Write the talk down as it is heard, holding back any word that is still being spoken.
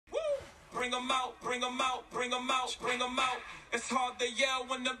bring 'em out, bring 'em out, bring 'em out, bring 'em out. It's hard to yell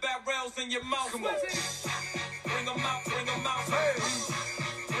when the barrel's in your mouth. Come on. Bring 'em out, bring 'em out. Hey.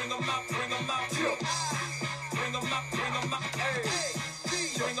 Bring 'em out, bring 'em out. Bring 'em out, bring 'em out. Hey.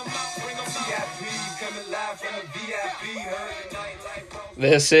 Bring 'em out, bring 'em out. VIP coming live from the VIP. Heard the nightlife.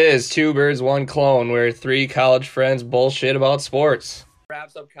 This is Two Birds, One Clone, where three college friends bullshit about sports.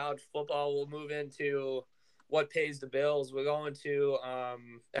 Wraps up college football. We'll move into what pays the bills. We're going to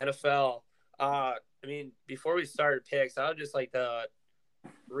NFL. Before we started picks, I would just like to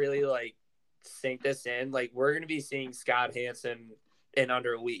really sink this in. We're going to be seeing Scott Hansen in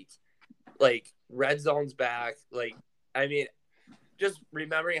under a week. Red Zone's back. Just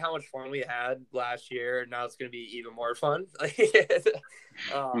remembering how much fun we had last year, now it's going to be even more fun.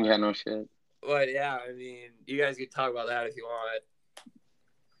 Yeah, no shit. But yeah, you guys can talk about that if you want.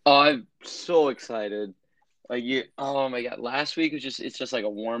 Oh, I'm so excited. Oh my God, last week was it's just like a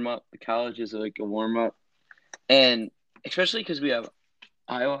warm up. The college is like a warm up. And especially because we have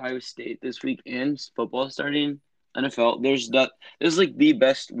Iowa State this week and football starting, NFL. This is like the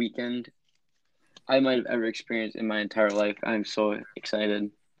best weekend I might have ever experienced in my entire life. I'm so excited.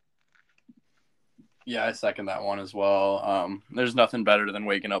 Yeah, I second that one as well. There's nothing better than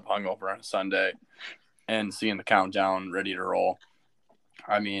waking up hungover on a Sunday and seeing the countdown ready to roll.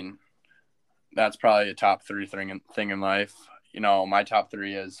 That's probably a top three thing in life. My top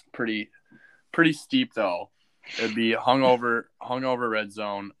three is pretty steep though. It'd be hungover Red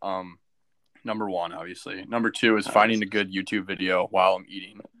Zone. Number one, obviously. Number two is finding a good YouTube video while I'm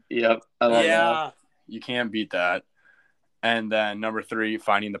eating. Yep, I love that. You can't beat that. And then number three,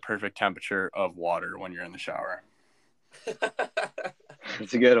 finding the perfect temperature of water when you're in the shower.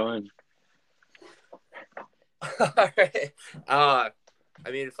 That's a good one. All right.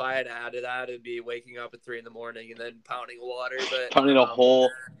 If I had to add to that, it'd be waking up at 3 a.m. and then pounding water. But pounding a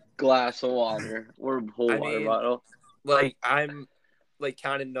whole glass of water or a whole water bottle. I'm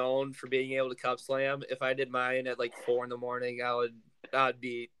kind of known for being able to cup slam. If I did mine at 4 a.m, I'd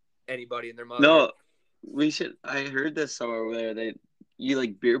beat anybody in their mother. No, we should. I heard this somewhere where you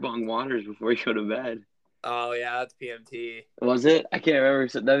beer bong waters before you go to bed. Oh yeah, that's PMT. Was it? I can't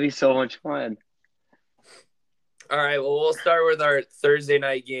remember. That'd be so much fun. All right, well, we'll start with our Thursday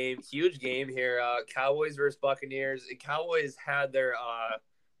night game. Huge game here. Cowboys versus Buccaneers. The Cowboys had their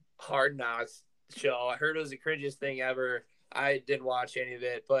Hard Knocks show. I heard it was the cringiest thing ever. I didn't watch any of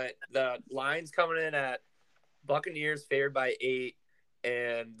it, but the line's coming in at Buccaneers favored by 8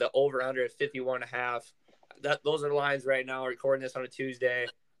 and the over-under at 51.5. Those are the lines right now. We're recording this on a Tuesday.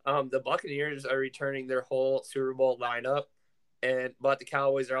 The Buccaneers are returning their whole Super Bowl lineup. But the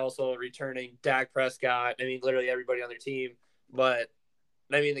Cowboys are also returning Dak Prescott. Literally everybody on their team. But,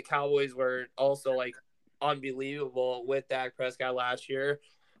 the Cowboys were also, unbelievable with Dak Prescott last year.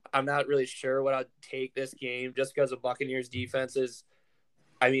 I'm not really sure what I'd take this game just because of Buccaneers defenses.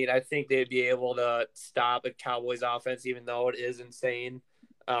 I think they'd be able to stop a Cowboys offense, even though it is insane.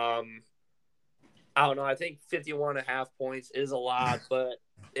 I don't know. I think 51.5 points is a lot, but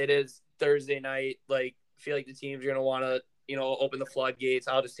it is Thursday night. I feel like the teams are going to want to, open the floodgates.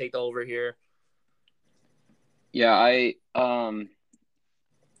 I'll just take the over here. Yeah, the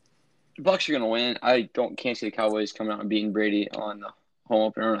Bucs are gonna win. I can't see the Cowboys coming out and beating Brady on the home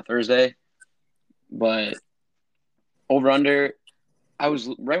opener on a Thursday. But over under, I was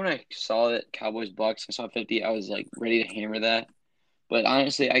right when I saw it, Cowboys Bucs. I saw 50. I was ready to hammer that. But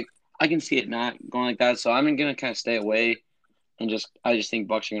honestly, I can see it not going like that. So I'm gonna kind of stay away and I just think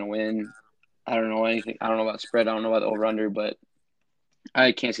Bucs are gonna win. I don't know anything. I don't know about spread. I don't know about the over-under, but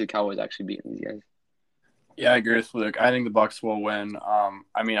I can't see the Cowboys actually beating these guys. Yeah, I agree with Luke. I think the Bucs will win.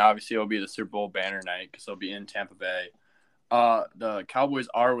 Obviously it'll be the Super Bowl banner night because they'll be in Tampa Bay. The Cowboys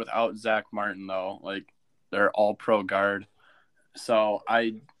are without Zach Martin though. They're all pro guard. So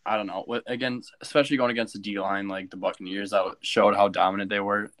I don't know. Again, especially going against the D line like the Buccaneers, that showed how dominant they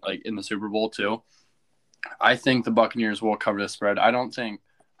were in the Super Bowl too. I think the Buccaneers will cover the spread. I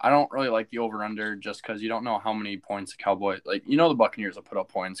don't really like the over-under just because you don't know how many points the Cowboys – the Buccaneers will put up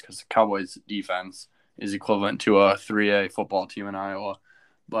points because the Cowboys' defense is equivalent to a 3A football team in Iowa.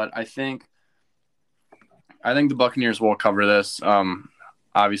 But I think the Buccaneers will cover this.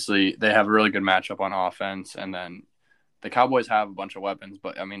 Obviously, they have a really good matchup on offense, and then the Cowboys have a bunch of weapons.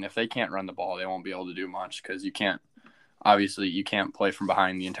 But, if they can't run the ball, they won't be able to do much because you can't play from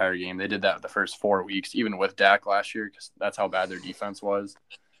behind the entire game. They did that the first 4 weeks, even with Dak last year because that's how bad their defense was.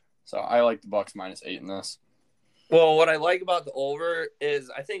 So I like the Bucs -8 in this. Well, what I like about the over is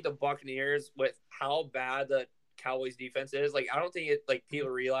I think the Buccaneers, with how bad the Cowboys defense is, I don't think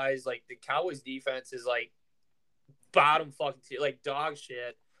people realize the Cowboys defense is bottom fucking tier, dog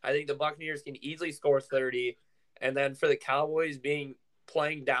shit. I think the Buccaneers can easily score 30. And then for the Cowboys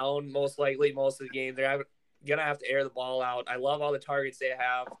playing down most likely most of the game, they're going to have to air the ball out. I love all the targets they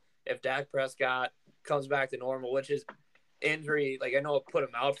have. If Dak Prescott comes back to normal, which is injury, like I know it put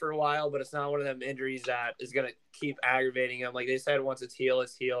him out for a while, but it's not one of them injuries that is going to keep aggravating him. Like they said, once it's healed,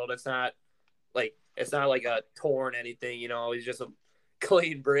 it's healed. It's not like a torn anything, he's just a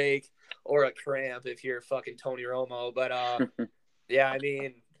clean break or a cramp if you're fucking Tony Romo. But yeah, I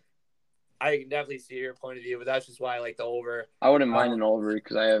mean, I can definitely see your point of view, but that's just why I like the over. I wouldn't mind an over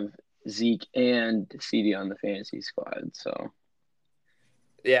because I have Zeke and CD on the fantasy squad. So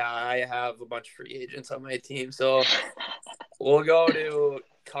yeah, I have a bunch of free agents on my team. So we'll go to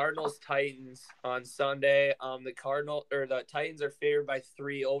Cardinals Titans on Sunday. The Titans are favored by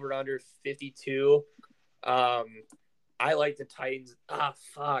 3 over under 52. I like the Titans.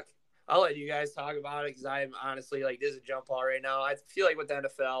 Fuck. I'll let you guys talk about it because I'm honestly like, this is a jump ball right now. I feel like with the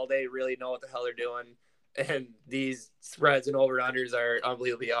NFL, they really know what the hell they're doing. And these spreads and over-unders are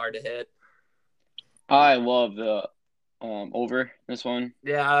unbelievably hard to hit. I love the over this one.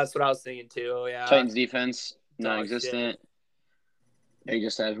 Yeah, that's what I was thinking too. Yeah. Titans defense, non-existent. They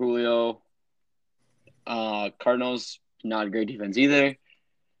just had Julio. Cardinals, not a great defense either.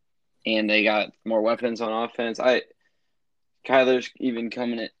 And they got more weapons on offense. Kyler's even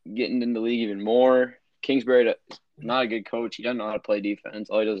getting in the league even more. Kingsbury, not a good coach. He doesn't know how to play defense.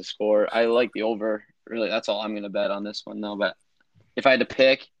 All he does is score. I like the over. Really, that's all I'm going to bet on this one, though. But if I had to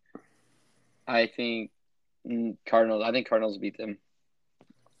pick, I think Cardinals. I think Cardinals beat them.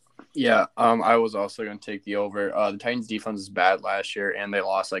 Yeah, I was also going to take the over. The Titans' defense was bad last year, and they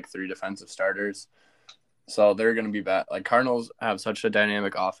lost like 3 defensive starters. So they're going to be bad. Like, Cardinals have such a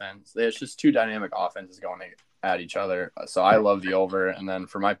dynamic offense. It's just 2 dynamic offenses going at each other. So I love the over. And then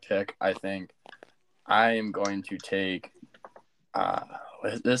for my pick, I think I am going to take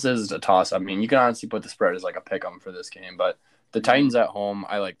this is a toss. I mean, you can honestly put the spread as like a pick 'em for this game, but the Titans at home,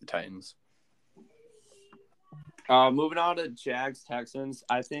 I like the Titans. Moving on to Jags-Texans,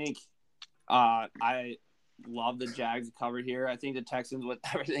 I think I love the Jags cover here. I think the Texans, with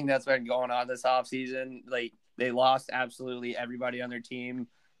everything that's been going on this offseason, like they lost absolutely everybody on their team.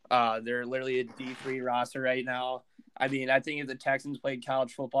 They're literally a D3 roster right now. I mean, I think if the Texans played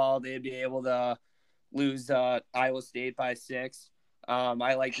college football, they'd be able to lose Iowa State by 6.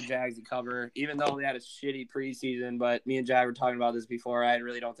 I like the Jags to cover, even though they had a shitty preseason. But me and Jag were talking about this before. I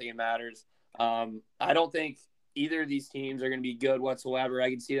really don't think it matters. I don't think either of these teams are going to be good whatsoever. I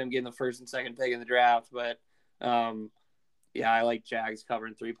can see them getting the first and second pick in the draft. But, yeah, I like Jags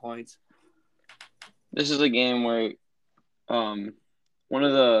covering 3 points. This is a game where one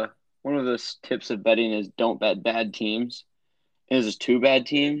of the tips of betting is don't bet bad teams. This is 2 bad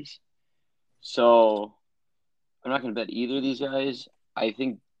teams. So I'm not going to bet either of these guys. I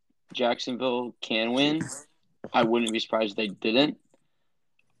think Jacksonville can win. I wouldn't be surprised if they didn't.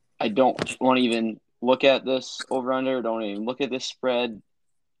 I don't want to even look at this over-under. Don't even look at this spread.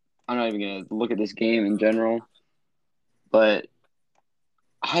 I'm not even going to look at this game in general. But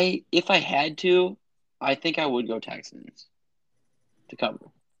if I had to, I think I would go Texans to cover.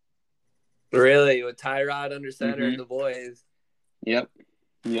 Really? With Tyrod under center and the boys? Yep.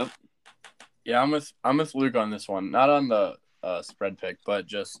 Yeah, I'm with Luke on this one. Not on the spread pick, but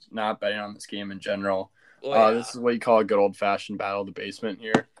just not betting on this game in general. This is what you call a good old-fashioned battle of the basement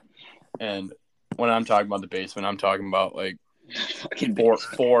here. And when I'm talking about the basement, I'm talking about like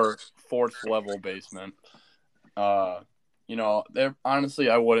fourth level basement. Honestly,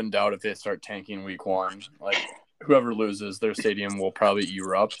 I wouldn't doubt if they start tanking week 1. Like, whoever loses, their stadium will probably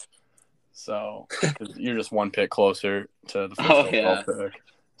erupt. So you're just one pick closer to the first overall pick.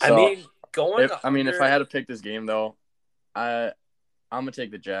 So, if I had to pick this game though, I'm gonna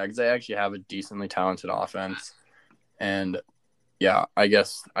take the Jags. They actually have a decently talented offense, and yeah, I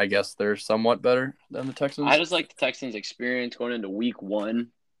guess they're somewhat better than the Texans. I just like the Texans' experience going into week 1.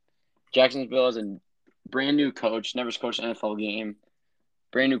 Jacksonville is a brand new coach, never coached an NFL game.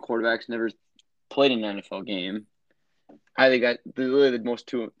 Brand new quarterbacks, never played an NFL game. I think that they're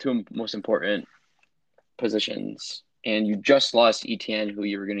the two most important positions. And you just lost Etienne, who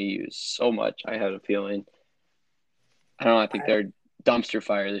you were going to use so much. I have a feeling. I don't know. I think they're dumpster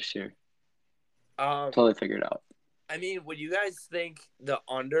fire this year. Totally figured out. I mean, would you guys think the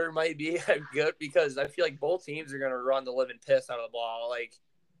under might be good? Because I feel like both teams are going to run the living piss out of the ball. Like,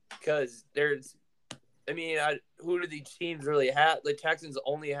 because who do these teams really have? The Texans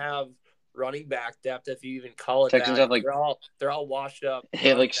only have running back depth, if you even call it Texans that. have they're all washed up. They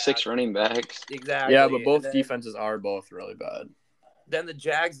have 6 running backs. Exactly. Yeah, but both defenses are both really bad. then the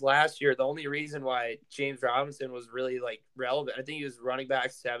Jags last year, the only reason why James Robinson was really like relevant, I think he was running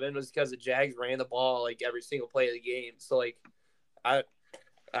back 7, was because the Jags ran the ball like every single play of the game. So like, I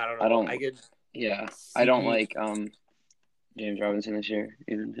don't know. I don't. I could Yeah, I don't see. like James Robinson this year,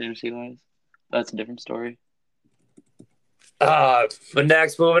 even fantasy wise. That's a different story. But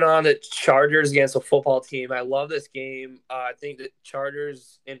next, moving on to Chargers against a football team. I love this game. I think the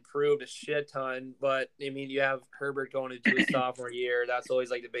Chargers improved a shit ton, but I mean, you have Herbert going into his sophomore year. That's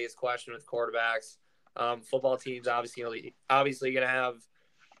always like the biggest question with quarterbacks. Football teams obviously going to have,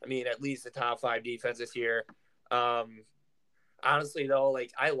 I mean, at least a top 5 defense this year. Honestly though,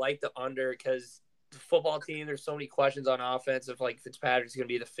 like I like the under because the football team, there's so many questions on offense if like Fitzpatrick's going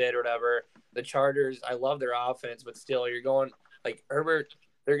to be the fit or whatever. The Chargers, I love their offense, but still, you're going like Herbert.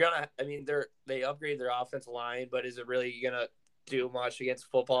 They're gonna. I mean, they upgrade their offensive line, but is it really gonna do much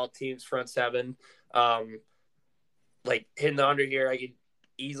against football teams front 7? Like hitting the under here, I could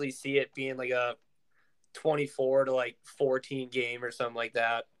easily see it being like a 24 to like 14 game or something like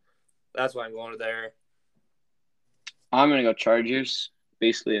that. That's why I'm going to there. I'm gonna go Chargers.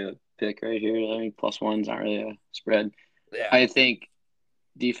 Basically a pick right here. I think +1's not really a spread. Yeah, I think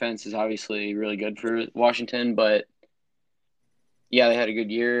defense is obviously really good for Washington, but yeah, they had a good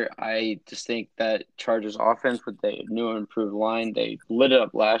year. I just think that Chargers offense with the new and improved line, they lit it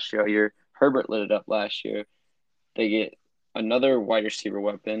up last year. Herbert lit it up last year. They get another wide receiver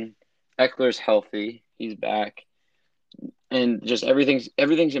weapon. Eckler's healthy. He's back. And just everything's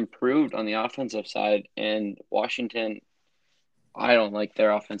improved on the offensive side. And Washington, I don't like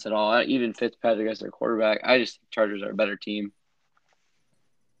their offense at all. Even Fitzpatrick as their quarterback. I just think Chargers are a better team.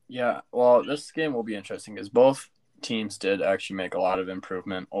 Yeah, well, this game will be interesting because both teams did actually make a lot of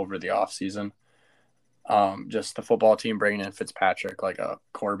improvement over the offseason. Just the football team bringing in Fitzpatrick, like a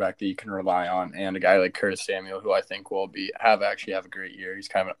quarterback that you can rely on, and a guy like Curtis Samuel, who I think will have a great year. He's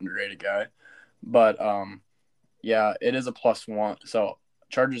kind of an underrated guy. But yeah, it is a +1. So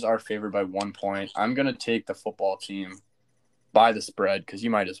Chargers are favored by 1 point. I'm gonna take the football team by the spread because you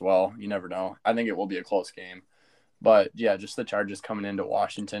might as well. You never know. I think it will be a close game. But yeah, just the Chargers coming into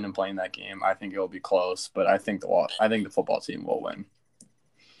Washington and playing that game, I think it will be close. But I think the football team will win.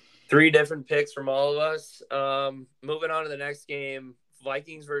 3 different picks from all of us. Moving on to the next game,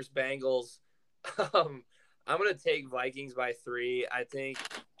 Vikings versus Bengals. I'm going to take Vikings by 3. I think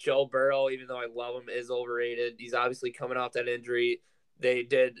Joe Burrow, even though I love him, is overrated. He's obviously coming off that injury. They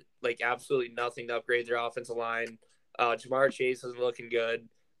did like absolutely nothing to upgrade their offensive line. Jamar Chase isn't looking good.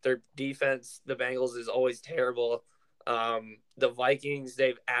 Their defense, the Bengals, is always terrible. The Vikings,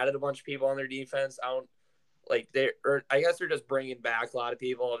 they've added a bunch of people on their defense. I guess they're just bringing back a lot of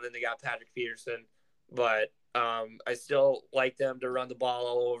people, and then they got Patrick Peterson. But I still like them to run the ball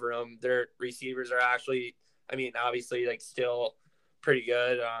all over them. Their receivers are actually, I mean, obviously, like still pretty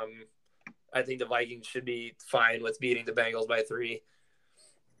good. I think the Vikings should be fine with beating the Bengals by 3.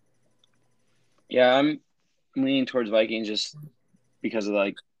 Yeah, I'm leaning towards Vikings just because of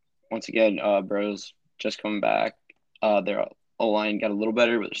once again, Burrow's just coming back. Their O-line got a little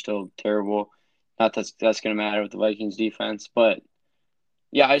better, but they're still terrible. Not that's going to matter with the Vikings defense, but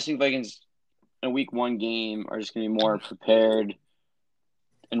yeah, I just think Vikings in a Week 1 game are just going to be more prepared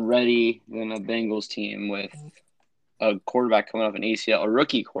and ready than a Bengals team with a quarterback coming off an ACL, a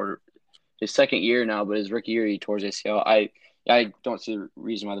rookie quarter, his second year now, but his rookie year he tore his ACL. I don't see the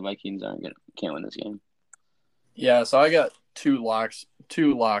reason why the Vikings can't win this game. Yeah, so I got two locks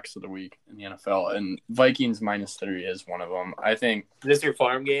of the week in the NFL, and Vikings -3 is one of them. I think. Is this your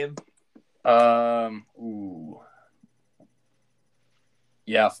farm game? Ooh.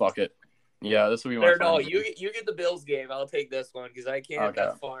 Yeah, fuck it. Yeah, this will be my farm game. You get the Bills game. I'll take this one because I can't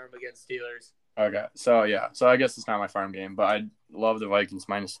bet farm against Steelers. Okay, so yeah, I guess it's not my farm game, but I love the Vikings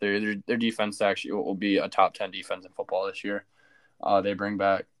 -3. Their defense actually will be a top 10 defense in football this year. They bring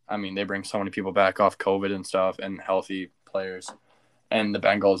so many people back off COVID and stuff, and healthy players. And the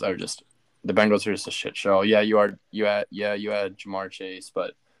Bengals are just a shit show. Yeah, you had Jamar Chase,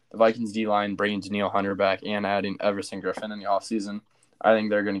 but the Vikings D-line bringing Danielle Hunter back and adding Everson Griffin in the offseason, I think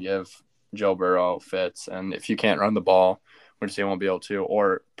they're going to give Joe Burrow fits. And if you can't run the ball, which they won't be able to,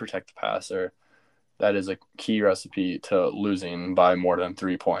 or protect the passer, that is a key recipe to losing by more than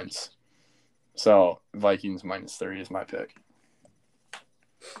 3 points. So Vikings -3 is my pick.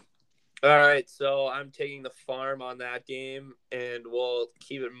 All right, so I'm taking the farm on that game, and we'll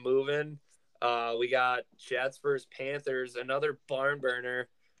keep it moving. We got Jets versus Panthers, another barn burner,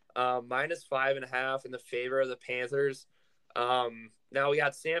 -5.5 in the favor of the Panthers. Now we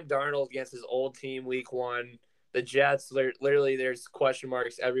got Sam Darnold against his old team Week 1. The Jets, literally, there's question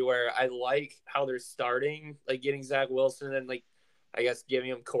marks everywhere. I like how they're starting, like getting Zach Wilson and like I guess giving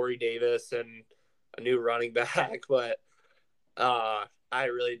him Corey Davis and a new running back, but I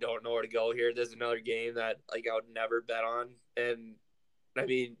really don't know where to go here. There's another game that like I would never bet on, and I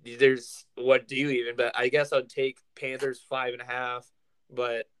mean, there's what do you even bet? I guess I'd take Panthers 5.5,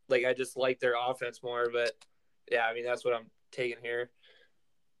 but like I just like their offense more. But yeah, I mean that's what I'm taking here.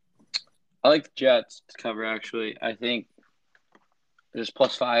 I like the Jets to cover, actually. I think there's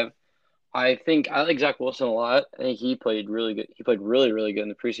 +5. I think I like Zach Wilson a lot. I think he played really good. He played really, really good in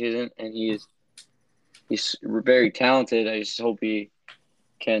the preseason, and he's very talented. I just hope he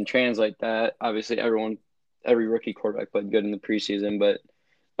can translate that. Obviously, every rookie quarterback played good in the preseason, but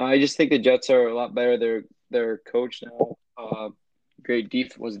I just think the Jets are a lot better. Their coach now, was a great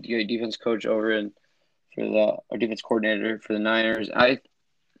defense coach over in for our defense coordinator for the Niners. I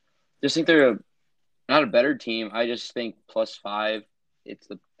just think they're not a better team. I just think +5. It's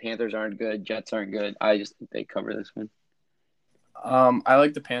the Panthers aren't good, Jets aren't good. I just think they cover this one. I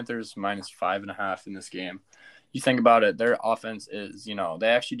like the Panthers -5.5 in this game. You think about it, their offense is, they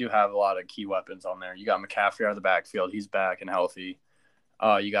actually do have a lot of key weapons on there. You got McCaffrey out of the backfield. He's back and healthy.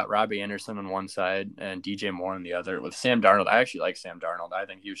 You got Robbie Anderson on one side and DJ Moore on the other. With Sam Darnold, I actually like Sam Darnold. I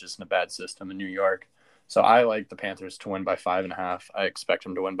think he was just in a bad system in New York. So I like the Panthers to win by 5.5. I expect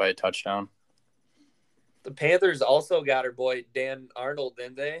them to win by a touchdown. The Panthers also got her boy Dan Arnold,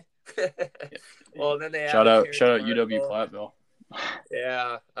 didn't they? Well, then they shout out Marshall. UW Platteville.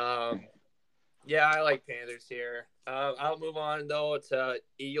 Yeah. Yeah, I like Panthers here. I'll move on, though, to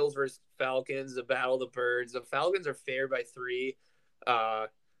Eagles versus Falcons, the Battle of the Birds. The Falcons are favored by 3. I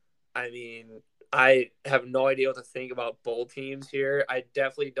mean, I have no idea what to think about both teams here. I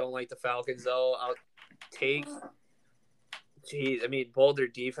definitely don't like the Falcons, though. I'll take – I mean, both their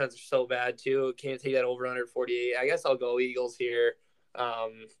defense are so bad, too. Can't take that over under 48. I guess I'll go Eagles here.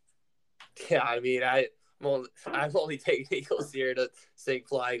 Yeah, I mean, I'm only taking Eagles here to sing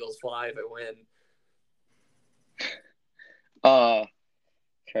Fly Eagles Fly if I win.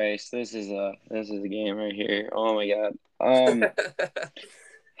 Christ, this is a game right here. Oh my God.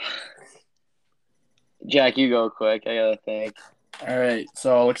 Jack, you go quick. I gotta think. All right,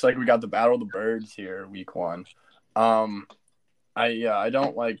 so it looks like we got the Battle of the Birds here, week 1. I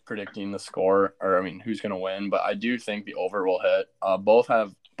don't like predicting the score who's gonna win, but I do think the over will hit.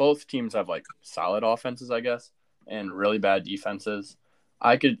 Both teams have like solid offenses, I guess, and really bad defenses.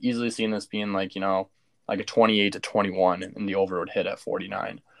 I could easily see this being like a 28-21, and the over would hit at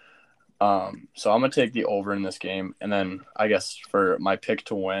 49. So I'm gonna take the over in this game, and then I guess for my pick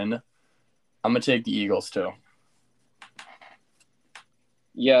to win, I'm gonna take the Eagles too.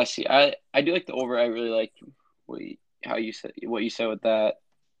 Yeah, see, I do like the over. I really like what you said with that.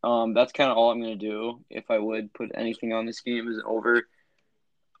 That's kind of all I'm gonna do. If I would put anything on this game as an over,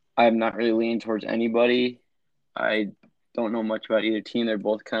 I'm not really leaning towards anybody. I don't know much about either team. They're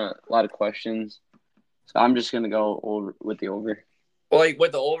both kind of a lot of questions. So I'm just going to go over with the over. Well, like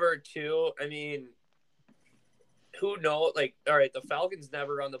with the over, too, I mean, who knows? Like, all right, the Falcons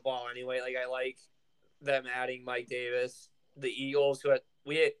never run the ball anyway. Like, I like them adding Mike Davis. The Eagles,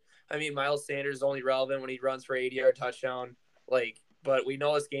 Miles Sanders is only relevant when he runs for 80-yard touchdown. Like, but we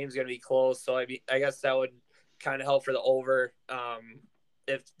know this game's going to be close. So, I guess that would kind of help for the over.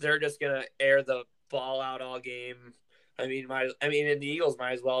 If they're just going to air the ball out all game, and the Eagles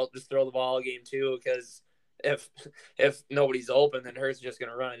might as well just throw the ball all game too, because if nobody's open, then Hurts is just going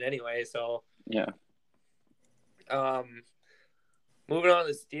to run it anyway. So yeah. Moving on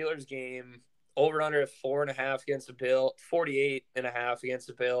to the Steelers game, over under 4.5 against the Bills, 48.5 against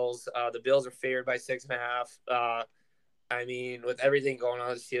the Bills. The Bills are favored by 6.5. I mean, with everything going on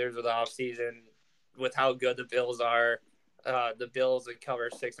with the Steelers with the offseason, with how good the Bills are, the Bills would cover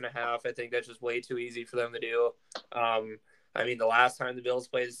 6.5. I think that's just way too easy for them to do. The last time the Bills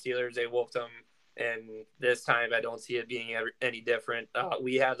played the Steelers, they whooped them, and this time I don't see it being any different.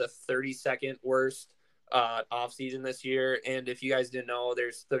 We had the 32nd worst offseason this year, and if you guys didn't know,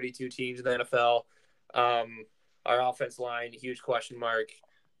 there's 32 teams in the NFL. Our offense line, huge question mark.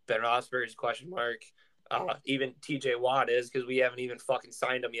 Ben Roethlisberger's question mark. Even TJ Watt is, because we haven't even fucking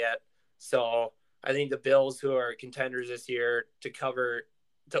signed him yet. So I think the Bills, who are contenders this year to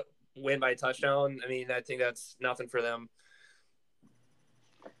win by a touchdown, I think that's nothing for them.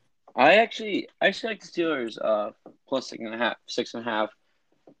 I actually like the Steelers plus 6.5.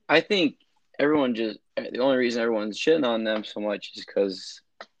 I think the only reason everyone's shitting on them so much is because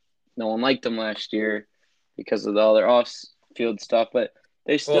no one liked them last year because of all their off-field stuff, but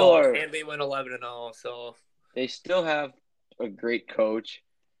they still are. And they went 11-0, so they still have a great coach.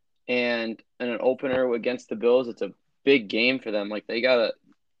 And in an opener against the Bills, it's a big game for them. Like you gotta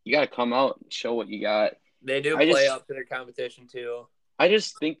come out and show what you got. They do I play just- up to their competition too. I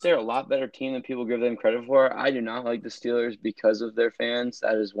just think they're a lot better team than people give them credit for. I do not like the Steelers because of their fans.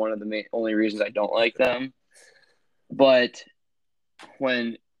 That is one of the only reasons I don't like them. But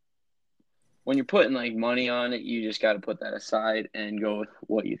when you're putting like money on it, you just got to put that aside and go with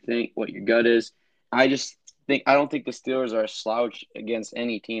what you think, what your gut is. I don't think the Steelers are a slouch against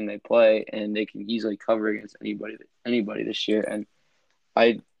any team they play, and they can easily cover against anybody this year. And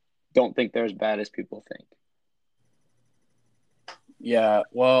I don't think they're as bad as people think. Yeah,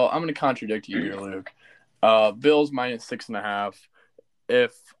 well, I'm going to contradict you here, Luke. Bills minus 6.5.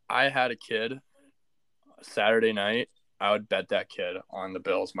 If I had a kid Saturday night, I would bet that kid on the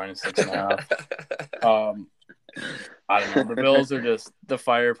Bills minus 6.5. I don't know. The Bills are just – the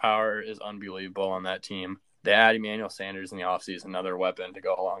firepower is unbelievable on that team. They add Emmanuel Sanders in the offseason, another weapon to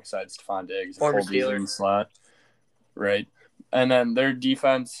go alongside Stephon Diggs. Former Cole Beasley in Steeler. the slot. Right. And then their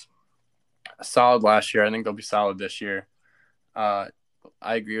defense, solid last year. I think they'll be solid this year. I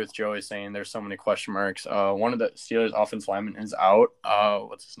agree with Joey saying there's so many question marks. One of the Steelers' offensive linemen is out.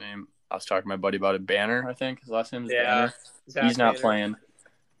 What's his name? I was talking to my buddy about it. Banner, I think. His last name is Banner. Zach He's not Banner. playing.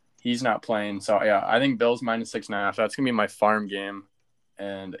 He's not playing. So, yeah, I think Bills minus 6.5. That's going to be my farm game.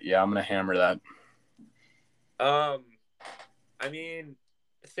 And, yeah, I'm going to hammer that. I mean,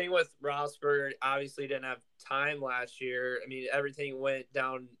 the thing with Rossberg obviously didn't have time last year. I mean, everything went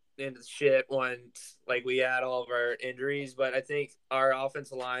down into shit once like we had all of our injuries, but I think our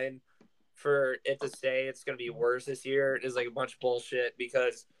offensive line, for it to say it's going to be worse this year, is like a bunch of bullshit,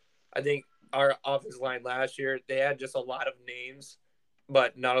 because I think our offensive line last year, they had just a lot of names,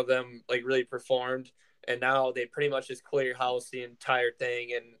 but none of them like really performed. And now they pretty much just clear house the entire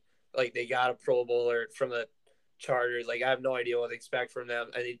thing, and like they got a Pro Bowler from the Chargers. Like I have no idea what to expect from them.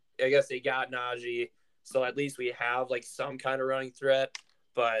 I guess they got Najee, so at least we have like some kind of running threat.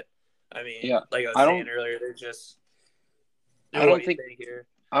 But I mean, Yeah, like I was I saying don't- earlier, they're just. I don't What do you think- here.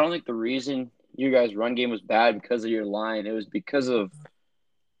 I don't think the reason you guys' run game was bad because of your line. It was because of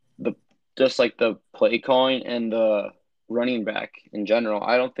the play calling and the running back in general.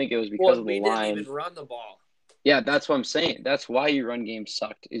 I don't think it was because of the we line. didn't even run the ball. Yeah, that's what I'm saying. That's why your run game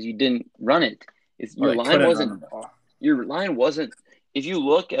sucked, is you didn't run it. Or Your they line couldn't wasn't. run the ball. Your line wasn't. If you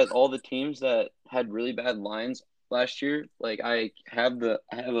look at all the teams that had really bad lines last year, like I have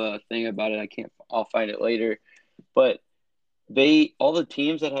a thing about it. I'll find it later, but all the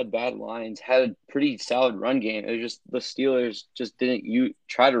teams that had bad lines had a pretty solid run game. It was just the Steelers just didn't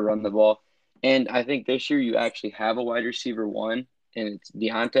try to run the ball. And I think this year you actually have a wide receiver one, and it's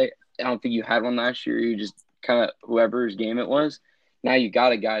Deontay. I don't think you had one last year. You just kind of whoever's game it was. Now you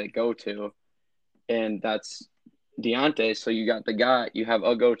got a guy to go to, and that's Deontay. So you got the guy. You have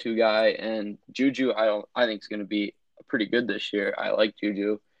a go-to guy, and Juju. I think is going to be pretty good this year. I like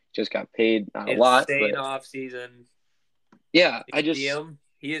Juju. Just got paid not a lot, Insane but off season. yeah,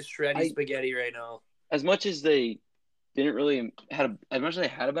 He is shredding spaghetti right now. as much as they didn't really as much as they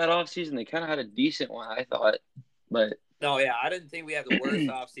had a bad offseason, they kind of had a decent one, I thought. But No, yeah, I didn't think we had the worst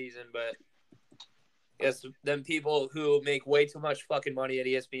off season, but yes, them people who make way too much fucking money at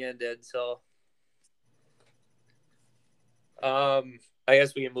ESPN did. So, I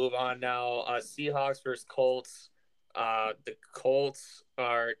guess we can move on now. Seahawks versus Colts. The Colts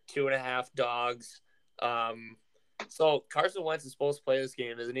are 2.5 dogs. So Carson Wentz is supposed to play this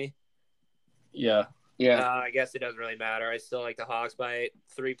game, isn't he? Yeah. yeah, I guess it doesn't really matter. I still like the Hawks by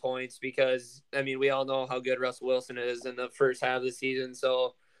 3 points because, I mean, we all know how good Russell Wilson is in the first half of the season.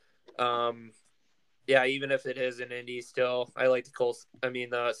 So, yeah, even if it is in Indy, still, I like the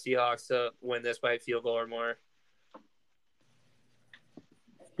Seahawks to win this by a field goal or more.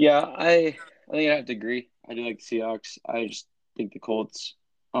 yeah, I think I have to agree. I do like the Seahawks. I just think the Colts,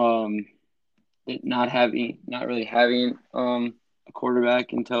 not really having a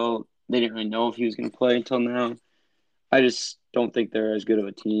quarterback until they didn't really know if he was going to play until now. I just don't think they're as good of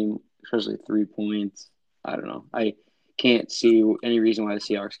a team, especially 3 points. I don't know. I can't see any reason why the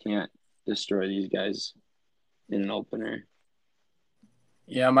Seahawks can't destroy these guys in an opener.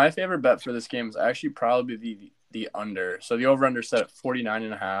 Yeah, my favorite bet for this game is actually probably the under. So the over-under set at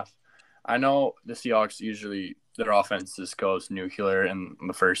 49.5. I know the Seahawks usually their offense just goes nuclear in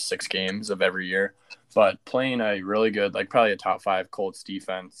the first 6 games of every year, but playing a really good, like probably a top 5 Colts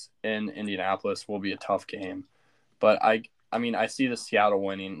defense in Indianapolis will be a tough game. But I mean, I see the Seattle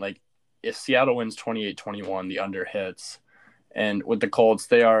winning. Like if Seattle wins 28-21, the under hits. And with the Colts,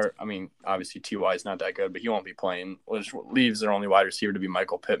 they are, I mean, obviously T.Y. is not that good, but he won't be playing, which leaves their only wide receiver to be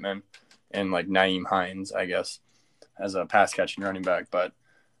Michael Pittman and like Nyheim Hines, I guess, as a pass catching running back. But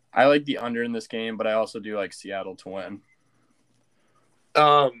I like the under in this game, but I also do like Seattle to win.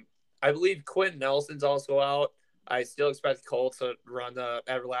 I believe Quentin Nelson's also out. I still expect Colts to run the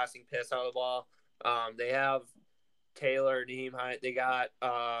everlasting piss out of the ball. They have Taylor, Naheem Hines. They got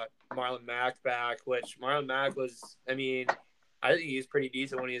Marlon Mack back, which Marlon Mack was, I mean, I think he's pretty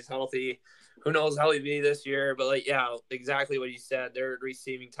decent when he's healthy. Who knows how he'll be this year? But, like, yeah, exactly what you said. Their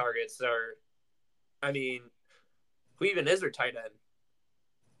receiving targets are, I mean, who even is their tight end?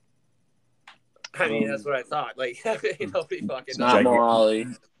 I mean, that's what I thought. Like, nobody fucking It's not Jack-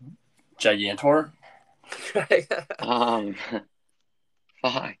 Morali. Gigantor. Fuck.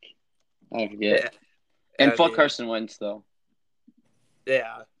 I forget. Yeah. And I fuck mean, Carson Wentz, though.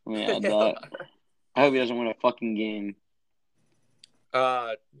 Yeah. Let me add that. I hope he doesn't win a fucking game.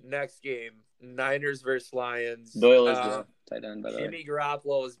 Next game, Niners versus Lions. Doyle is the tight end, by the way. Jimmy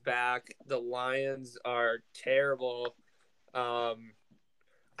Garoppolo is back. The Lions are terrible. I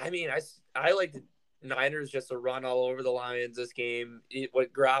mean, I like the Niners just to run all over the Lions this game,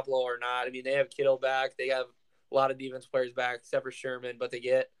 with Garoppolo or not. I mean, they have Kittle back. They have a lot of defense players back, except for Sherman, but they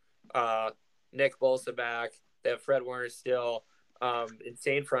get Nick Bosa back. They have Fred Warner still.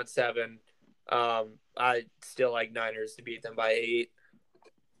 Insane front seven. I still like Niners to beat them by 8.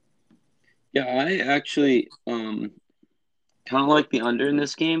 Yeah, I actually kind of like the under in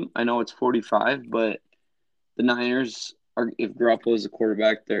this game. I know it's 45, but the Niners are, if Garoppolo is the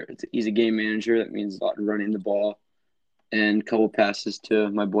quarterback, he's a game manager. That means a lot of running the ball and a couple passes to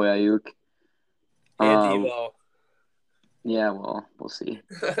my boy Ayuk. And Devo. Yeah, well, we'll see.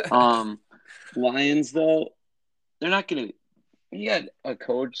 Lions, though, they're not going to – you got a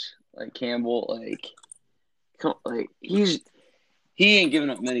coach like Campbell, he ain't giving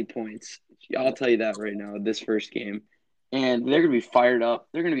up many points. I'll tell you that right now, this first game. And they're going to be fired up.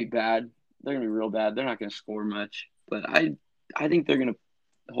 They're going to be bad. They're going to be real bad. They're not going to score much. But I think they're going to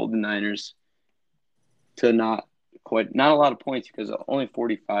hold the Niners to not a lot of points because only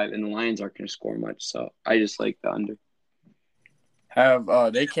 45, and the Lions aren't going to score much. So I just like the under. Have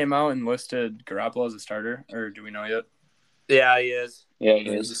they came out and listed Garoppolo as a starter, or do we know yet? Yeah, he is. Yeah, He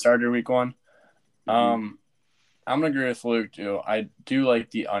is a starter week 1. I'm gonna agree with Luke too. I do like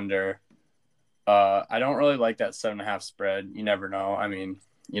the under. I don't really like that 7.5 spread. You never know. I mean,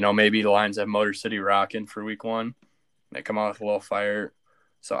 maybe the Lions have Motor City rocking for week 1. They come out with a little fire.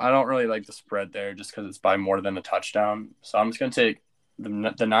 So I don't really like the spread there just because it's by more than a touchdown. So I'm just gonna take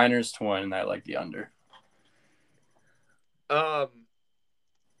the Niners to win, and I like the under.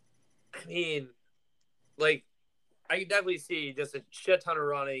 I mean, like, I can definitely see just a shit ton of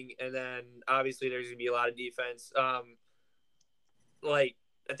running, and then obviously there's going to be a lot of defense. Like,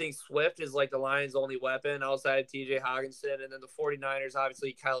 I think Swift is like the Lions' only weapon outside of TJ Hawkinson, and then the 49ers,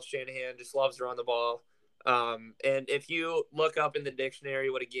 obviously Kyle Shanahan just loves to run the ball. And if you look up in the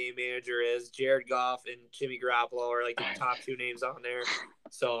dictionary what a game manager is, Jared Goff and Jimmy Garoppolo are like the top 2 names on there.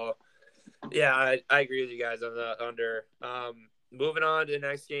 So, yeah, I agree with you guys on the under. Moving on to the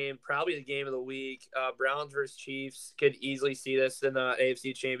next game, probably the game of the week. Browns versus Chiefs. Could easily see this in the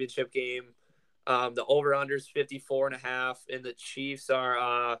AFC Championship game. The over-under is 54.5, and the Chiefs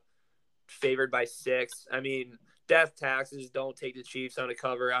are favored by 6. I mean, death taxes don't take the Chiefs on a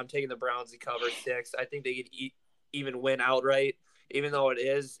cover. I'm taking the Browns to cover 6. I think they could even win outright, even though it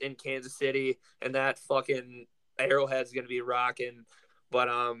is in Kansas City, and that fucking Arrowhead's going to be rocking. But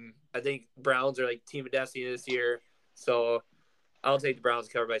I think Browns are like team of destiny this year, so I'll take the Browns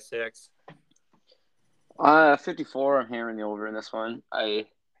cover by 6. 54. I'm hammering the over in this one. I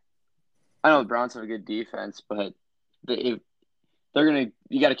know the Browns have a good defense, but you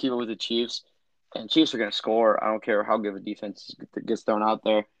got to keep up with the Chiefs, and Chiefs are gonna score. I don't care how good of a defense gets thrown out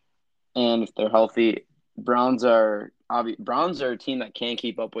there, and if they're healthy, Browns are a team that can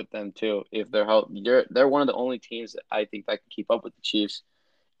keep up with them too. If they're healthy, they're one of the only teams that I think that can keep up with the Chiefs.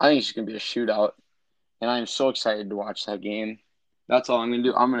 I think it's just gonna be a shootout, and I'm so excited to watch that game. That's all I'm gonna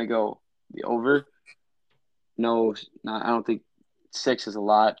do. I'm gonna go the over. No, I don't think 6 is a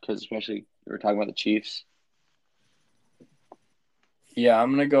lot because especially we're talking about the Chiefs. Yeah,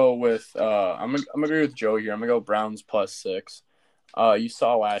 I'm gonna go with I'm gonna agree with Joe here. I'm gonna go Browns plus 6. You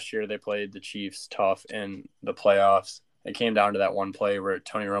saw last year they played the Chiefs tough in the playoffs. It came down to that one play where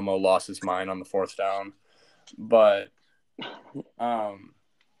Tony Romo lost his mind on the 4th down. But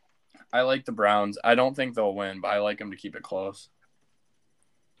I like the Browns. I don't think they'll win, but I like them to keep it close.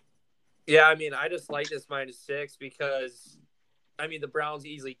 Yeah, I mean, I just like this -6 because, I mean, the Browns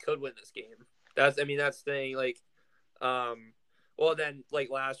easily could win this game. That's the thing. Like, well, then,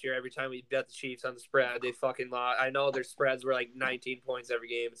 like last year, every time we bet the Chiefs on the spread, they fucking lost. I know their spreads were like 19 points every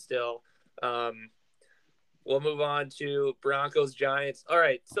game, but still. We'll move on to Broncos-Giants. All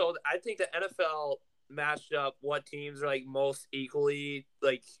right, so I think the NFL matched up what teams are like most equally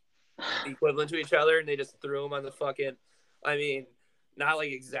like equivalent to each other, and they just threw them on the fucking. I mean, not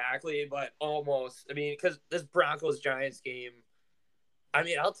like exactly, but almost. I mean, because this Broncos Giants game, I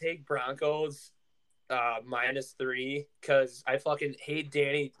mean, I'll take Broncos -3 because I fucking hate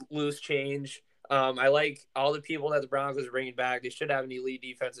Danny loose change. I like all the people that the Broncos are bringing back. They should have an elite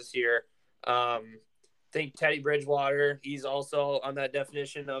defense this year. Think Teddy Bridgewater. He's also on that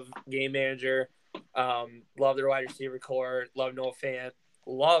definition of game manager. Love their wide receiver core. Love Noah Fant.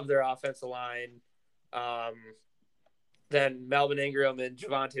 Love their offensive line. Then Melvin Ingram and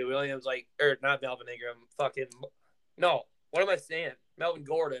Javonte Williams, or not Melvin Ingram. No. What am I saying? Melvin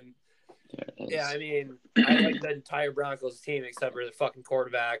Gordon. Yeah, I mean, I like the entire Broncos team except for the fucking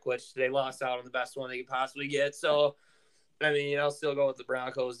quarterback, which they lost out on the best one they could possibly get. So, I mean, I'll still go with the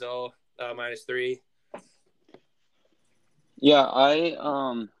Broncos though, -3. Yeah, I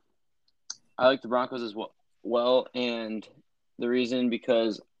like the Broncos as well, and the reason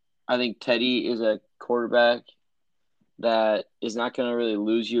because I think Teddy is a quarterback that is not going to really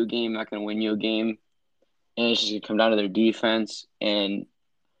lose you a game, not going to win you a game, and it's just going to come down to their defense. And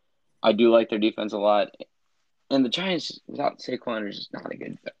I do like their defense a lot. And the Giants, without Saquon, are just not a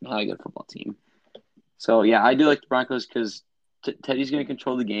good football team. So yeah, I do like the Broncos because Teddy's going to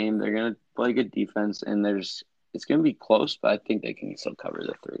control the game. They're going to play good defense, and it's going to be close, but I think they can still cover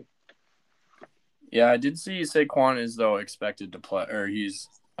the 3. Yeah, I did see Saquon is though expected to play, or he's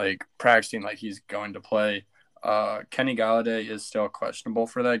practicing like he's going to play. Kenny Galladay is still questionable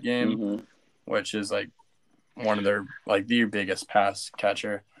for that game, which is one of their the biggest pass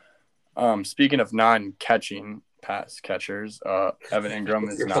catcher. Speaking of non-catching pass catchers, Evan Ingram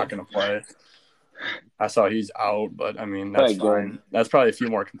is not going to play. I saw he's out, but I mean that's fine. That's probably a few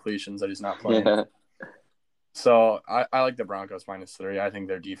more completions that he's not playing. Yeah. So I like the Broncos -3. I think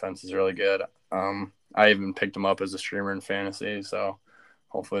their defense is really good. I even picked them up as a streamer in fantasy, so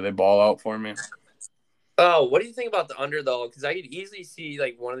hopefully they ball out for me. Oh, what do you think about the under though? Because I could easily see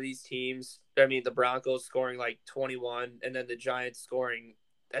one of these teams. I mean, the Broncos scoring 21, and then the Giants scoring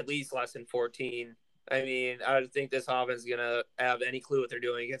at least less than 14. I mean, I don't think this offense is gonna have any clue what they're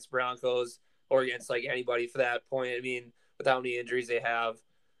doing against Broncos or against anybody for that point. I mean, with how many injuries they have,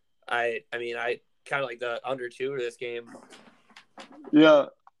 I kind of like the under 2 to this game. Yeah,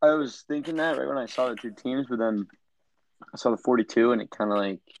 I was thinking that right when I saw the two teams, but then I saw the 42, and it kind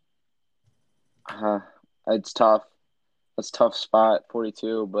of it's tough. It's a tough spot,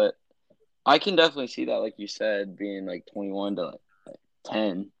 42, but I can definitely see that, like you said, being 21 to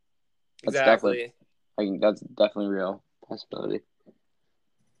 10. That's exactly. That's definitely a real possibility.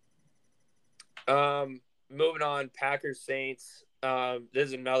 Moving on, Packers Saints. This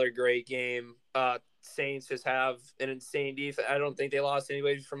is another great game. Saints just have an insane defense. I don't think they lost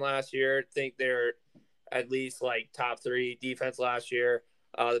anybody from last year. I think they're at least top 3 defense last year.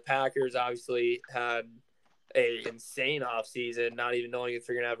 The Packers obviously had a insane offseason, not even knowing if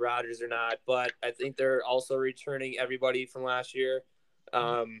they're going to have Rodgers or not. But I think they're also returning everybody from last year.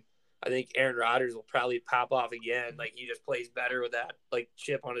 I think Aaron Rodgers will probably pop off again. He just plays better with that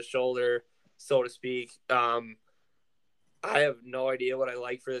chip on his shoulder, so to speak. I have no idea what I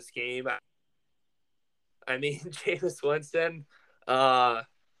like for this game. I mean, Jameis Winston, I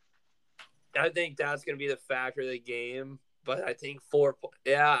think that's going to be the factor of the game. But I think 4 points.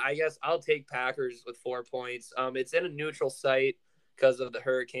 Yeah, I guess I'll take Packers with 4 points. It's in a neutral site because of the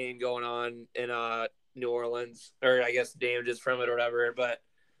hurricane going on in New Orleans, or I guess damages from it or whatever. But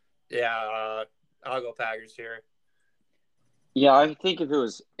yeah, I'll go Packers here. Yeah, I think if it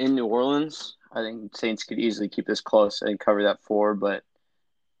was in New Orleans, I think Saints could easily keep this close and cover that 4. But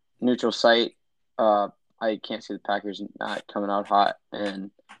neutral site, I can't see the Packers not coming out hot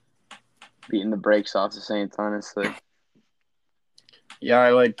and beating the brakes off the Saints, honestly. Yeah,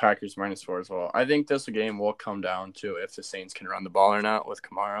 I like Packers -4 as well. I think this game will come down to if the Saints can run the ball or not with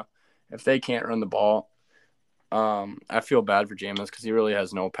Kamara. If they can't run the ball, I feel bad for Jameis because he really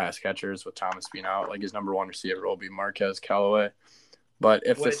has no pass catchers with Thomas being out. His number 1 receiver will be Marquez Callaway. But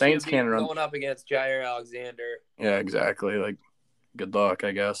if the Saints can't run, going up against Jair Alexander. Yeah, exactly. Good luck,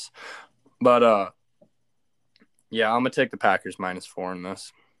 I guess. But yeah, I'm gonna take the Packers -4 in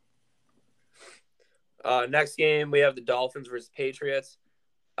this. Next game, we have the Dolphins versus Patriots.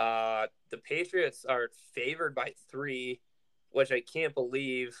 The Patriots are favored by 3, which I can't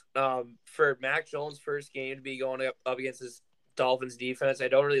believe. For Mac Jones' first game to be going up against his Dolphins defense, I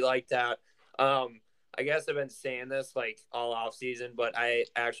don't really like that. I guess I've been saying this all offseason, but I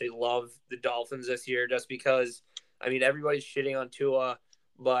actually love the Dolphins this year just because, I mean, everybody's shitting on Tua,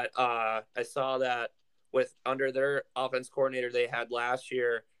 but I saw that under their offense coordinator they had last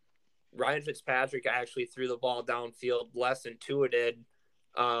year, Ryan Fitzpatrick actually threw the ball downfield less than Tua did,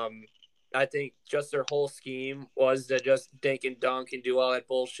 I think just their whole scheme was to just dink and dunk and do all that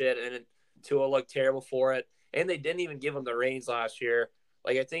bullshit, and Tua looked terrible for it. And they didn't even give him the reins last year.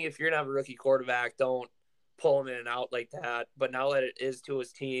 Like, I think if you're going to have a rookie quarterback, don't pull him in and out like that. But now that it is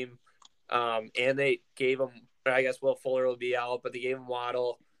Tua's team, and they gave him, I guess Will Fuller will be out, but they gave him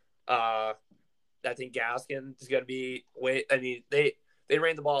Waddle. I think Gaskin is going to be they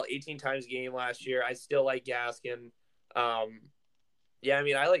ran the ball 18 times a game last year. I still like Gaskin. I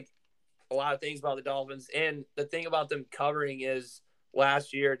like a lot of things about the Dolphins. And the thing about them covering is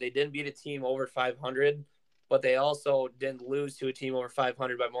last year they didn't beat a team over 500, but they also didn't lose to a team over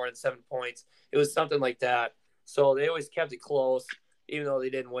 500 by more than 7 points. It was something like that. So they always kept it close, even though they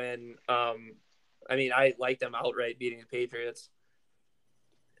didn't win. I like them outright beating the Patriots.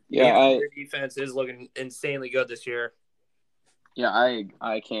 Yeah, their defense is looking insanely good this year. Yeah,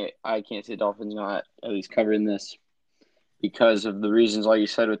 I can't say Dolphins not at least covering this because of the reasons like you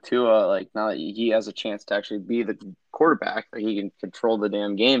said with Tua. Like, now that he has a chance to actually be the quarterback, like he can control the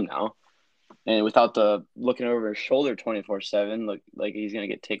damn game now, and without the looking over his shoulder 24/7, look like he's gonna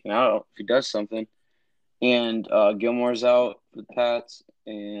get taken out if he does something. And Gilmore's out for the Pats,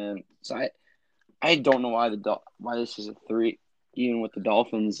 and so I don't know why this is a 3, even with the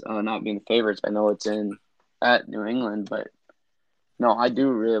Dolphins not being the favorites. I know it's at New England, but no, I do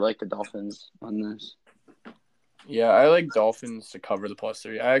really like the Dolphins on this. Yeah, I like Dolphins to cover the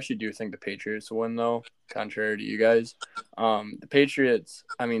 +3. I actually do think the Patriots will win, though, contrary to you guys. The Patriots,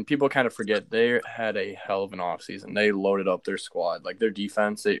 people kind of forget they had a hell of an offseason. They loaded up their squad. Like, their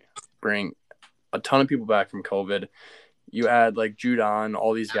defense, they bring a ton of people back from COVID. You add, like, Judon,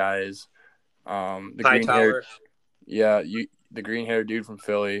 all these guys. The Hightower. The green-haired dude from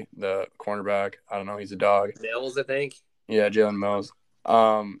Philly, the cornerback. I don't know, he's a dog. Mills, I think. Yeah, Jalen Mills.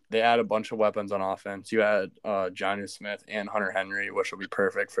 They add a bunch of weapons on offense. You add Jonnu Smith and Hunter Henry, which will be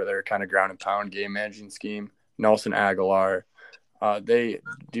perfect for their kind of ground and pound game managing scheme. Nelson Aguilar. They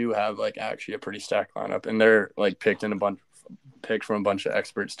do have actually a pretty stacked lineup, and they're picked from a bunch of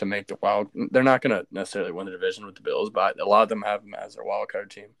experts to make the wild. They're not going to necessarily win the division with the Bills, but a lot of them have them as their wild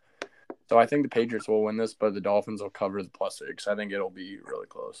card team. So I think the Patriots will win this, but the Dolphins will cover the +6 because I think it'll be really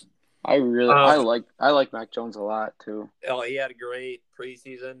close. I like Mac Jones a lot too. Oh, he had a great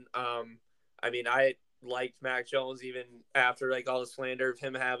preseason. I liked Mac Jones even after all the slander of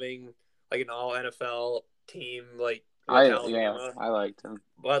him having an all NFL team Alabama. I liked him.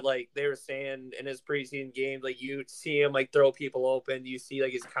 But they were saying in his preseason game, you see him throw people open. You see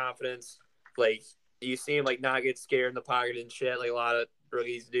his confidence. You see him not get scared in the pocket and shit like a lot of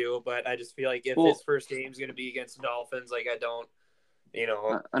rookies do. But I just feel if his first game is going to be against the Dolphins, I don't.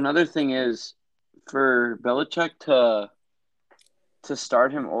 Another thing is for Belichick to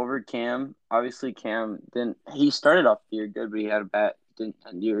start him over Cam. Obviously, Cam didn't. He started off the year good, but he had a bad. Didn't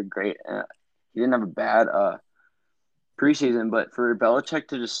end the year great. He didn't have a bad preseason. But for Belichick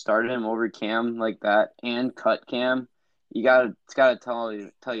to just start him over Cam like that and cut Cam, it's gotta tell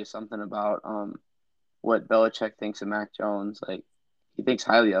you something about what Belichick thinks of Mac Jones. He thinks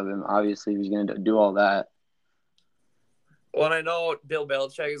highly of him. Obviously, if he's gonna do all that. Well, and I know Bill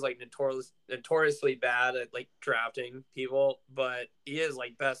Belichick is notoriously bad at drafting people, but he is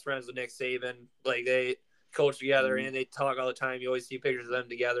best friends with Nick Saban. They coach together and they talk all the time. You always see pictures of them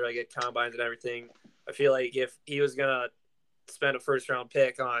together, at combines and everything. I feel if he was gonna spend a first round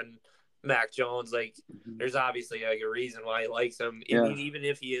pick on Mac Jones, there's obviously a reason why he likes him. Yeah. Even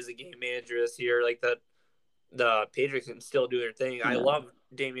if he is a game manager this year, the Patriots can still do their thing. Yeah. I love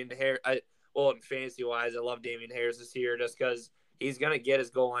Damian Harris. In fantasy-wise, I love Damian Harris this year just because he's going to get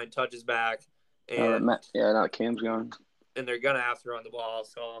his goal line touches back. And now Cam's gone. And they're going to have to run the ball.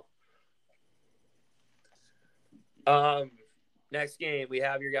 So, next game, we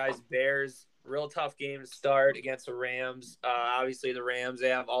have your guys' Bears. Real tough game to start against the Rams. Obviously, the Rams, they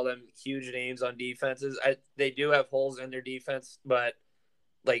have all them huge names on defenses. They do have holes in their defense, but,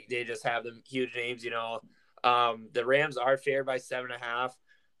 they just have them huge names, The Rams are favored by 7.5.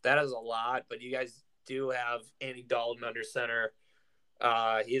 That is a lot, but you guys do have Andy Dalton under center.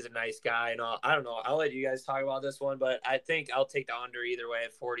 He's a nice guy, and I don't know. I'll let you guys talk about this one, but I think I'll take the under either way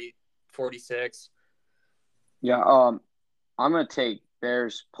at 46. Yeah, I'm gonna take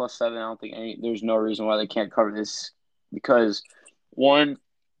Bears +7. I don't think there's no reason why they can't cover this because one,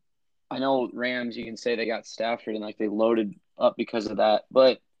 I know Rams. You can say they got Stafford and they loaded up because of that,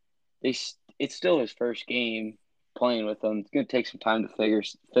 but it's still his first game playing with them. It's going to take some time to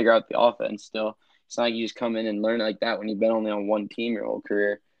figure out the offense still. It's not like you just come in and learn like that when you've been only on one team your whole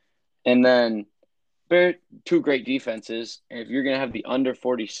career. And then two great defenses, and if you're going to have the under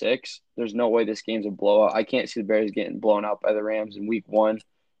 46, there's no way this game's a blowout. I can't see the Bears getting blown out by the Rams in week 1,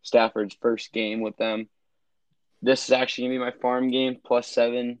 Stafford's first game with them. This is actually going to be my farm game, plus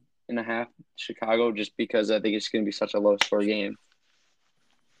 7.5 Chicago, just because I think it's going to be such a low-score game.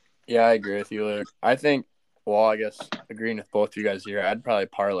 Yeah, I agree with you, Luke. I think, well, I guess agreeing with both of you guys here, I'd probably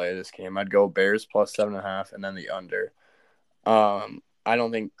parlay this game. I'd go Bears plus 7.5 and then the under. I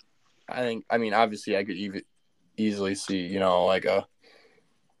mean, obviously I could easily see, like a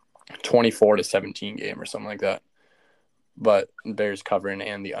 24-17 game or something like that. But Bears covering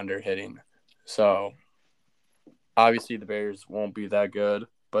and the under hitting. So obviously the Bears won't be that good,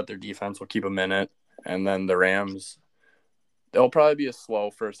 but their defense will keep them in it. And then the Rams, they'll probably be a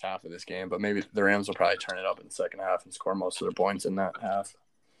slow first half of this game, but maybe the Rams will probably turn it up in the second half and score most of their points in that half.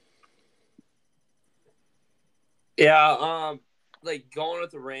 Yeah, like going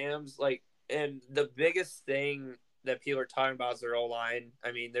with the Rams, and the biggest thing that people are talking about is their O-line.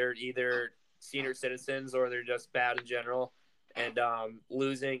 I mean, they're either senior citizens or they're just bad in general. And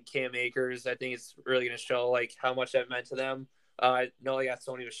losing Cam Akers, I think it's really going to show how much that meant to them. I know they got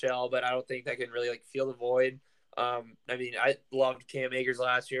Sony Michel, but I don't think that can really fill the void. I mean, I loved Cam Akers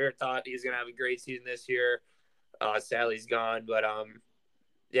last year. Thought he was going to have a great season this year. Sadly, he's gone. But,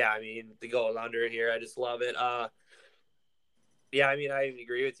 yeah, I mean, the goal under here, I just love it. Yeah, I mean, I even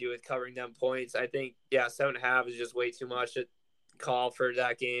agree with you with covering them points. I think, 7.5 is just way too much to call for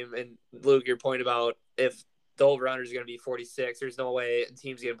that game. And, Luke, your point about if the over-under is going to be 46, there's no way a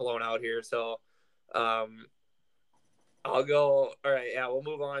team's getting blown out here. So, I'll go – all right, yeah, we'll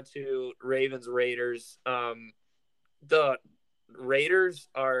move on to Ravens-Raiders. The Raiders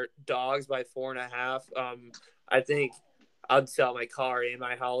are dogs by 4.5. I think I'd sell my car and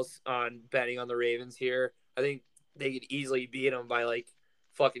my house on betting on the Ravens here. I think they could easily beat them by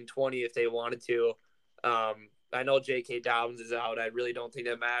fucking 20 if they wanted to. I know J.K. Dobbins is out. I really don't think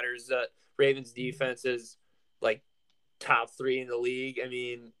that matters. The Ravens defense is top 3 in the league. I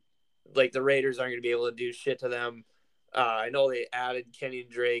mean, the Raiders aren't going to be able to do shit to them. I know they added Kenny and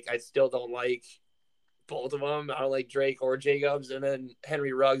Drake. I still don't like both of them. I don't like Drake or Jacobs. And then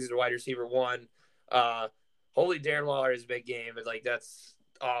Henry Ruggs is the wide receiver 1. Hopefully Darren Waller is a big game. But that's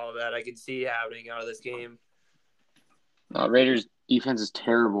all that I can see happening out of this game. Raiders defense is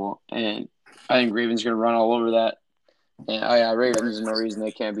terrible, and I think Ravens going to run all over that. And Ravens, there's no reason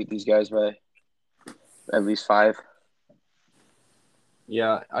they can't beat these guys by at least 5.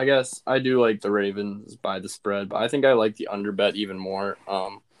 Yeah, I guess I do like the Ravens by the spread, but I think I like the under bet even more.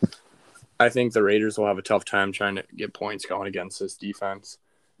 I think the Raiders will have a tough time trying to get points going against this defense.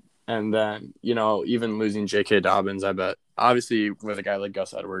 And then, even losing J.K. Dobbins, I bet, obviously with a guy like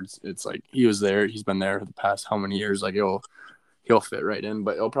Gus Edwards, it's he was there. He's been there for the past how many years? He'll fit right in,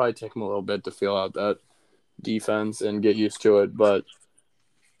 but it'll probably take him a little bit to feel out that defense and get used to it. But,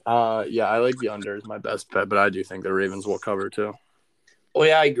 yeah, I like the under is my best bet, but I do think the Ravens will cover too. Well,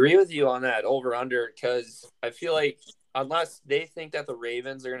 yeah, I agree with you on that over-under because I feel unless they think that the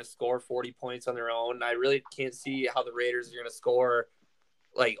Ravens are going to score 40 points on their own, I really can't see how the Raiders are going to score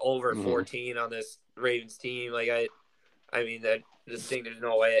over 14 on this Ravens team. I mean, that just think there's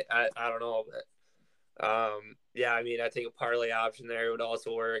no way. I don't know, but yeah, I mean, I think a parlay option there would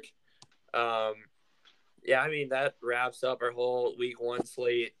also work. Yeah, I mean, that wraps up our whole week 1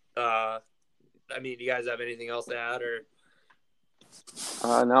 slate. I mean, do you guys have anything else to add or?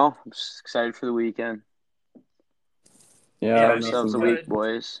 No, I'm just excited for the weekend. Yeah, ourselves a week,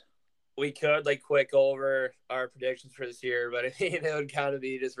 boys. We could quick over our predictions for this year, but I mean, it would kind of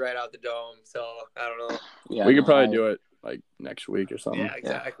be just right out the dome. So I don't know. Yeah, we could probably do it next week or something. Yeah,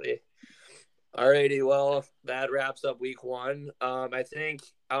 exactly. Yeah. Alrighty, well, that wraps up week 1. I think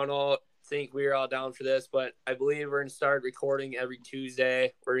we're all down for this, but I believe we're gonna start recording every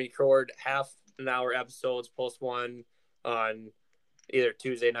Tuesday. We're gonna record half an hour episodes, post one on either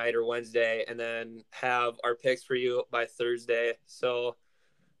Tuesday night or Wednesday, and then have our picks for you by Thursday. So,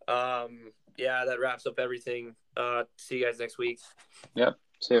 yeah, that wraps up everything. See you guys next week. Yep.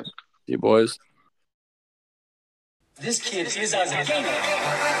 See you. See you, boys. This kid is a gamer.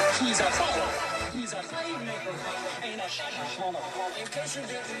 He's a fighter. He's a playmaker. Ain't a shot. In case you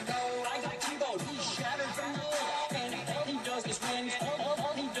didn't know, I got keyboard. He's shattered from low. And all he does is win.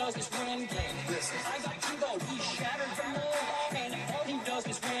 All he does is win. I got keyboard. He's shattered from low. And all he does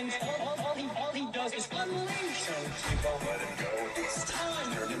is win. All he does is unleash. So keep on letting go. It's time.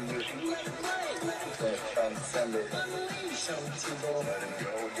 Let it play. Transcend it. Unleash. So keep on letting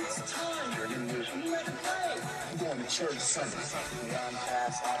go. It's time. Let it play. Beyond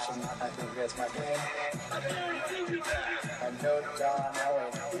past action, I think that's my game. And no John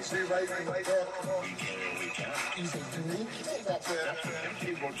Elway. He's rewriting the book. He's a unique. He's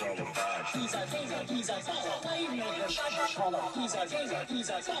a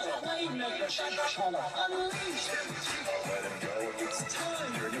let him go. It's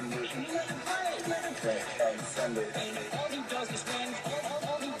time. Let him play. All he does is win.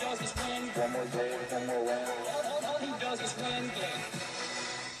 All he does is win. One more day, one more win. All he does is win games.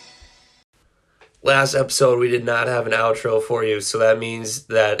 Last episode, we did not have an outro for you, so that means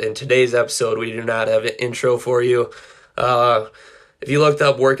that in today's episode, we do not have an intro for you. If you looked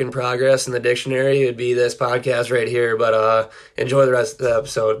up work in progress in the dictionary, it would be this podcast right here, but enjoy the rest of the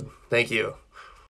episode. Thank you.